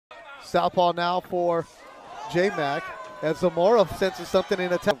Southpaw now for J-Mac. And Zamora senses something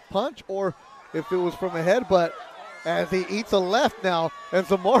in a punch, or if it was from ahead, but as he eats a left now, and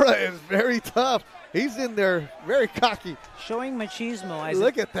Zamora is very tough. He's in there very cocky. Showing machismo.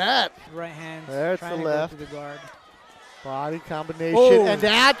 Look at that. Right hand. There's the left. The guard. Body combination, and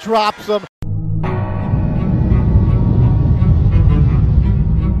that drops him.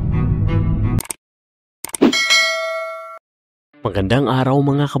 Magandang araw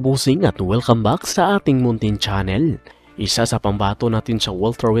mga kabusing at welcome back sa ating muntin channel. Isa sa pambato natin sa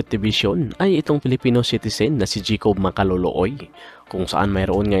Welterweigh Division ay itong Filipino citizen na si Macaloloy, kung saan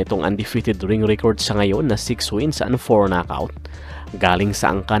mayroon nga itong undefeated ring record sa ngayon na 6 wins and 4 knockout. Galing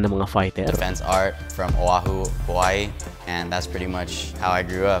sa angkan ng mga fighter. Defense art from Oahu, Hawaii, and that's pretty much how I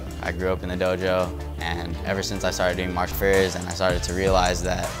grew up. I grew up in the dojo, and ever since I started doing martial arts and I started to realize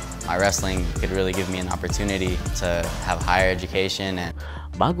that my wrestling could really give me an opportunity to have higher education. And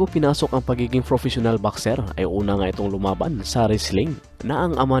bago pinasok ang pagiging professional boxer ay una nga itong lumaban sa wrestling, na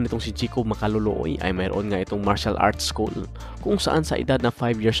ang ama nitong si Macaloloy ay mayroon nga itong martial arts school, kung saan sa edad na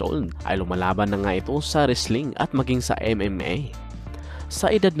 5 years old ay lumalaban na nga ito sa wrestling at maging sa MMA. Sa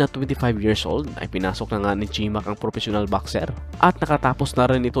edad na 25 years old ay pinasok na nga ni J-Mac ang professional boxer at nakatapos na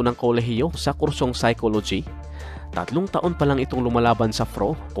rin ito ng kolehiyo sa kursong psychology. 3 taon pa lang itong lumalaban sa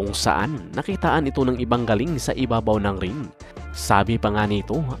pro, kung saan nakitaan ito ng ibang galing sa ibabaw ng ring. Sabi pa nga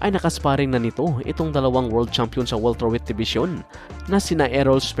nito ay nakasparing na nito itong 2 world champion sa welterweight division na sina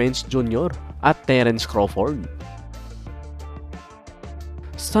Errol Spence Jr. at Terence Crawford.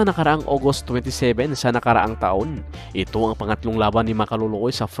 Sa nakaraang August 27 sa nakaraang taon, ito ang pangatlong laban ni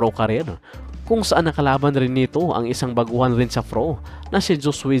Macaloloy sa pro career, kung saan nakalaban rin nito ang isang baguhan rin sa pro na si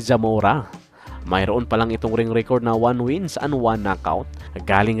Josué Zamora. Mayroon pa lang itong ring record na 1 wins and 1 knockout.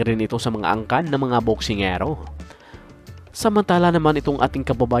 Galing rin ito sa mga angkan ng mga boksingero. Samantala naman itong ating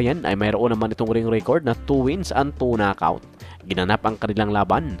kababayan ay mayroon naman itong ring record na 2 wins and 2 knockout. Ginanap ang kanilang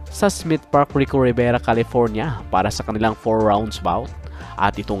laban sa Smith Park, Rico Rivera, California para sa kanilang 4 rounds bout.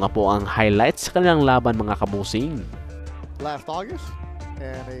 At ito nga po ang highlights sa kanilang laban mga kabusing. Last August,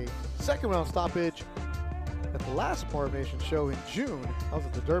 and a second round stoppage at the last Motivation show in June. I was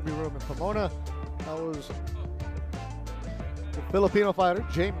at the Derby Room in Pomona. That was the Filipino fighter,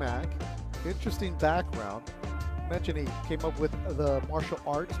 J-Mac. Interesting background. Mentioned he came up with the martial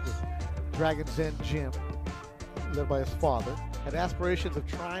arts with Dragon Zen Gym, led by his father. Had aspirations of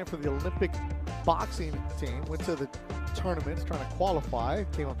trying for the Olympic boxing team. Went to the tournaments trying to qualify.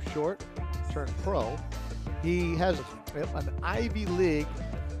 Came up short. Turned pro. He has an Ivy League.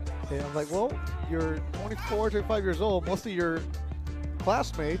 And I'm like, well, you're 24, 25 years old. Most of your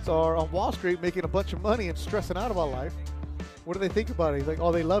classmates are on Wall Street making a bunch of money and stressing out about life. What do they think about it? He's like,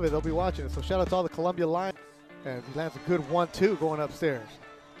 oh, they love it. They'll be watching it. So shout out to all the Columbia Lions. And he lands a good 1-2 going upstairs.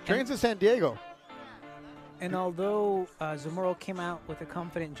 Trains in San Diego. And although Zamora came out with a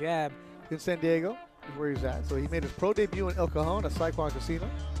confident jab, in San Diego is where he's at. So he made his pro debut in El Cajon at Saquon Casino.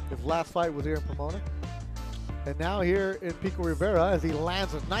 His last fight was here in Pomona. And now here in Pico Rivera as he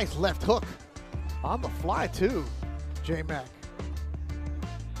lands a nice left hook. On the fly too, J-Mac.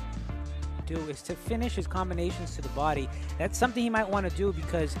 Is to finish his combinations to the body. That's something he might want to do,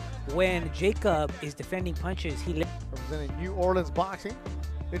 because when Jacob is defending punches, he representing New Orleans boxing,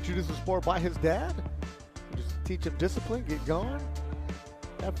 introduced the sport by his dad. Just teach him discipline, get going.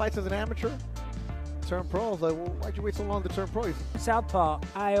 Dad fights as an amateur. Turn pro. I was like, well, why'd you wait so long to turn pro? Southpaw,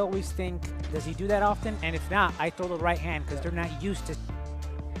 I always think, does he do that often? And if not, I throw the right hand, because they're not used to.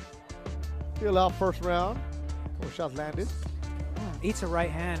 Feel out first round. Couple shots landed. Eats a right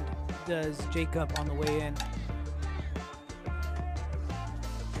hand, does Jacob on the way in.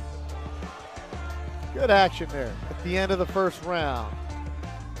 Good action there at the end of the first round.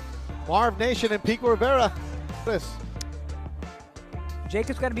 Marv Nation and Pico Rivera. This.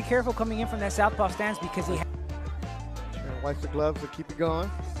 Jacob's got to be careful coming in from that southpaw stance, because he wipes the gloves to keep it going.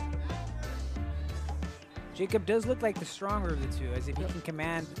 Jacob does look like the stronger of the two, as if he can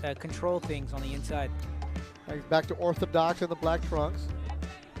command, control things on the inside. He's back to orthodox in the black trunks.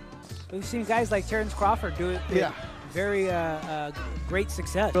 We've seen guys like Terence Crawford do it with very great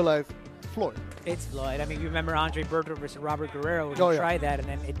success. Realize Floyd. It's Floyd. I mean, you remember Andre Berto versus Robert Guerrero. He tried that, and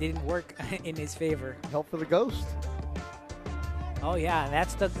then it didn't work in his favor. Help for the Ghost. Oh yeah,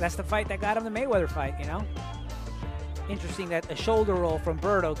 that's the fight that got him the Mayweather fight. You know, interesting that a shoulder roll from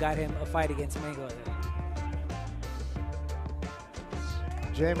Berto got him a fight against Mayweather.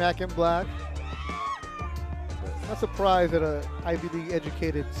 J-Mac in black. Not surprised that a Ivy League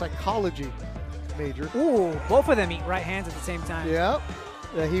educated psychology major. Ooh, both of them eat right hands at the same time. Yeah,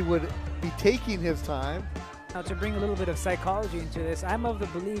 that he would be taking his time Now, to bring a little bit of psychology into this, I'm of the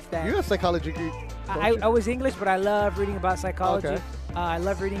belief that You're a psychology geek. I was English, but I love reading about psychology. Okay. I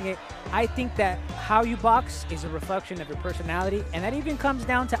love reading it. I think that how you box is a reflection of your personality, and that even comes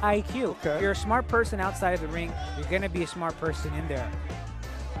down to IQ. Okay. If you're a smart person outside of the ring, you're going to be a smart person in there.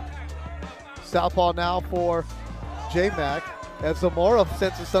 Southpaw now for J-Mac as Zamora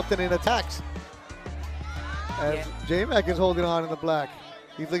senses something and attacks. As J-Mac is holding on in the black.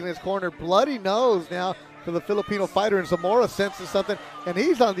 He's looking at his corner. Bloody nose now for the Filipino fighter, and Zamora senses something, and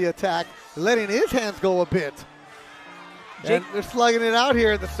he's on the attack, letting his hands go a bit. And they're slugging it out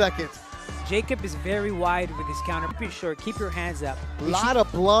here in the second. Jacob is very wide with his counter. Be sure, keep your hands up. A lot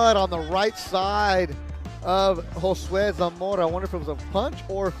of blood on the right side of Josue Zamora. I wonder if it was a punch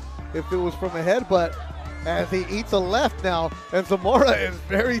or if it was from a headbutt, as he eats a left now, and Zamora is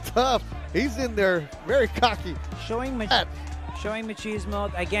very tough. He's in there very cocky. Showing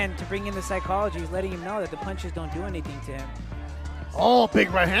machismo, again, to bring in the psychology, he's letting him know that the punches don't do anything to him. Oh,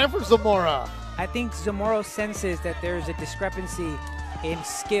 big right hand from Zamora. I think Zamora senses that there's a discrepancy in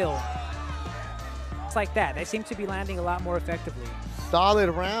skill. It's like that. They seem to be landing a lot more effectively. Solid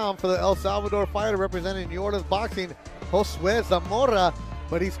round for the El Salvador fighter representing New Orleans Boxing, Josue Zamora,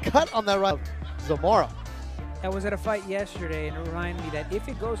 but he's cut on that right. Zamora. I was at a fight yesterday, and it reminded me that if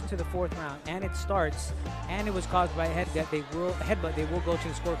it goes into the 4th round and it starts, and it was caused by a headbutt, they will go to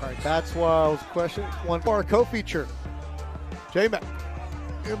the scorecards. That's why I was questioning. One for our co-feature. J-Mac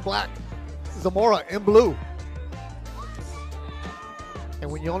in black, Zamora in blue.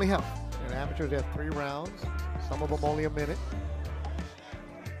 And when you only have, in amateurs, they have 3 rounds, some of them only a minute.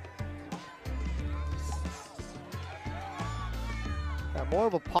 Got more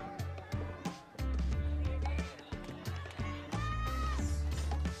of a pop.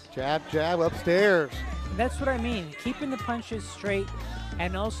 Jab, jab, upstairs. And that's what I mean, keeping the punches straight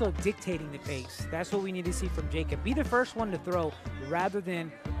and also dictating the pace. That's what we need to see from Jacob. Be the first one to throw rather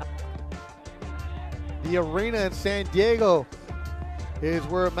than... The arena in San Diego is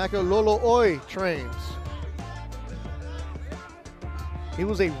where Macaloloy trains. He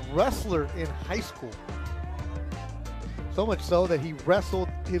was a wrestler in high school. So much so that he wrestled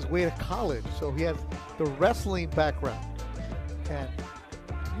his way to college. So he has the wrestling background. And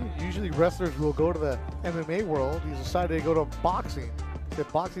usually wrestlers will go to the MMA world. He's decided to go to boxing. He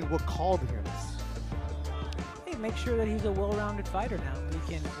said boxing is what called him. Hey, make sure that he's a well-rounded fighter now. He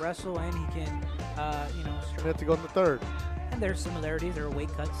can wrestle and he can, We have to go in the 3rd. And there's similarities. There are weight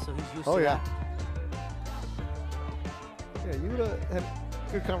cuts, so he's used to yeah. that. Yeah, you would have had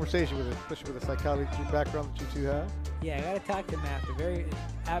a good conversation with him, especially with the psychology background that you two have. Yeah, I got to talk to him after. Very,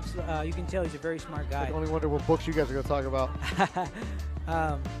 absolutely. You can tell he's a very smart guy. I only wonder what books you guys are going to talk about.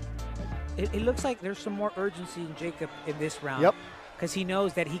 It looks like there's some more urgency in Jacob in this round. Yep. Because he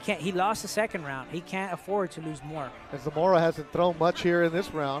knows that he lost the 2nd round. He can't afford to lose more. And Zamora hasn't thrown much here in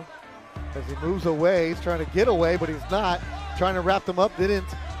this round. As he moves away, he's trying to get away, but he's not. Trying to wrap them up, didn't.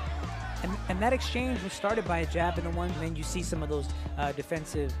 And that exchange was started by a jab and a one, and then you see some of those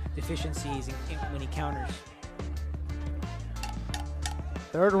defensive deficiencies when he counters.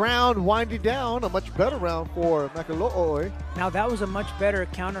 3rd round winding down, a much better round for Macaloloy. Now that was a much better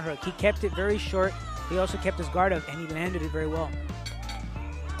counter hook. He kept it very short. He also kept his guard up, and he landed it very well.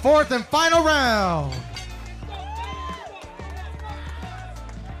 4th and final round.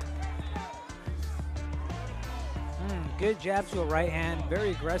 Good jab to a right hand,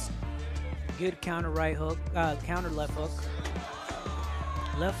 very aggressive. Good counter right hook, counter left hook.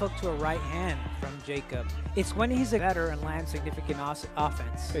 Left hook to a right hand from Jacob. It's when he's better and lands significant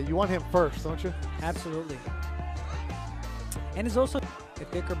offense. Yeah, you want him first, don't you? Absolutely. And it's also the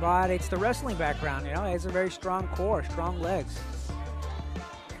thicker body. It's the wrestling background, He has a very strong core, strong legs.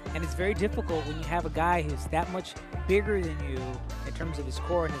 And it's very difficult when you have a guy who's that much bigger than you in terms of his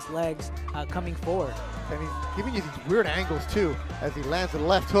core and his legs coming forward. And he's giving you these weird angles, too, as he lands the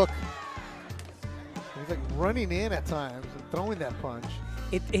left hook. He's like running in at times and throwing that punch.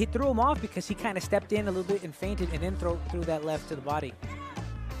 He threw him off because he kind of stepped in a little bit and feinted and then threw that left to the body.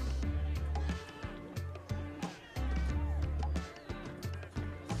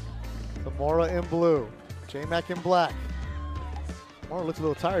 Zamora in blue, J-Mac in black. Zamora looks a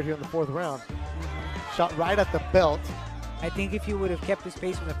little tired here in the 4th round. Shot right at the belt. I think if he would have kept his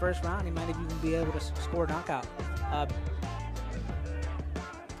pace in the 1st round, he might have even be able to score a knockout.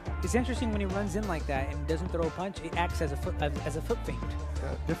 It's interesting when he runs in like that and doesn't throw a punch. It acts as a foot feint.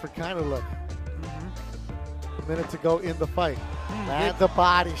 Different kind of look. A minute to go in the fight. And the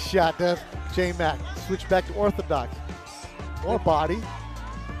body shot does J-Mac. Switch back to orthodox. More body.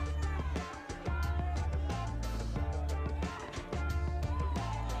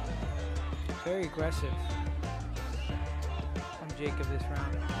 Very aggressive. Jacob this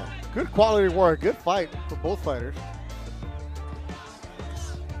round. Good quality work, good fight for both fighters.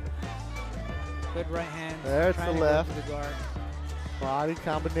 Good right hand. There's trying the to go left. to the guard. Body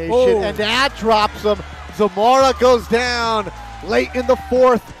combination, Oh. and that drops him. Zamora goes down late in the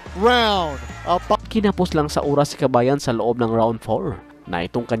 4th round. Kinapos lang sa oras si Kabayan sa loob ng round 4 na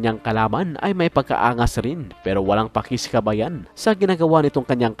itong kanyang kalaban ay may pagkaangas rin, pero walang paki si Kabayan sa ginagawa nitong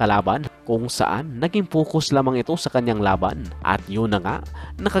kanyang kalaban, kung saan naging focus lamang ito sa kanyang laban. At yun na nga,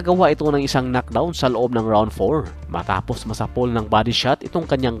 nakagawa ito ng isang knockdown sa loob ng round 4 matapos masapol ng body shot itong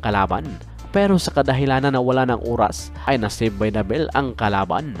kanyang kalaban. Pero sa kadahilanan na wala ng oras ay na-save by the bell ang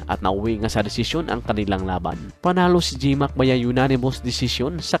kalaban at nauwi nga sa desisyon ang kanilang laban. Panalo si J-Mac via unanimous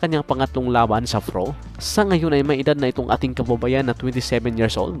decision sa kanyang pangatlong laban sa Pro. Sa ngayon ay may edad na itong ating kababayan na 27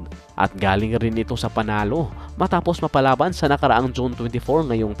 years old at galing rin ito sa panalo matapos mapalaban sa nakaraang June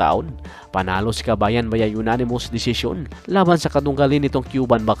 24 ngayong taon. Panalo si Kabayan via unanimous decision laban sa kadunggalin nitong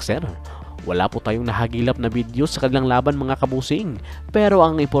Cuban boxer. Wala po tayong nahagilap na video sa kanilang laban mga kabusing, pero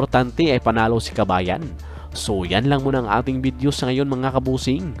ang importante ay panalo si Kabayan. So yan lang muna ang ating video sa ngayon mga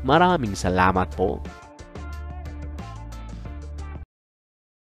kabusing. Maraming salamat po.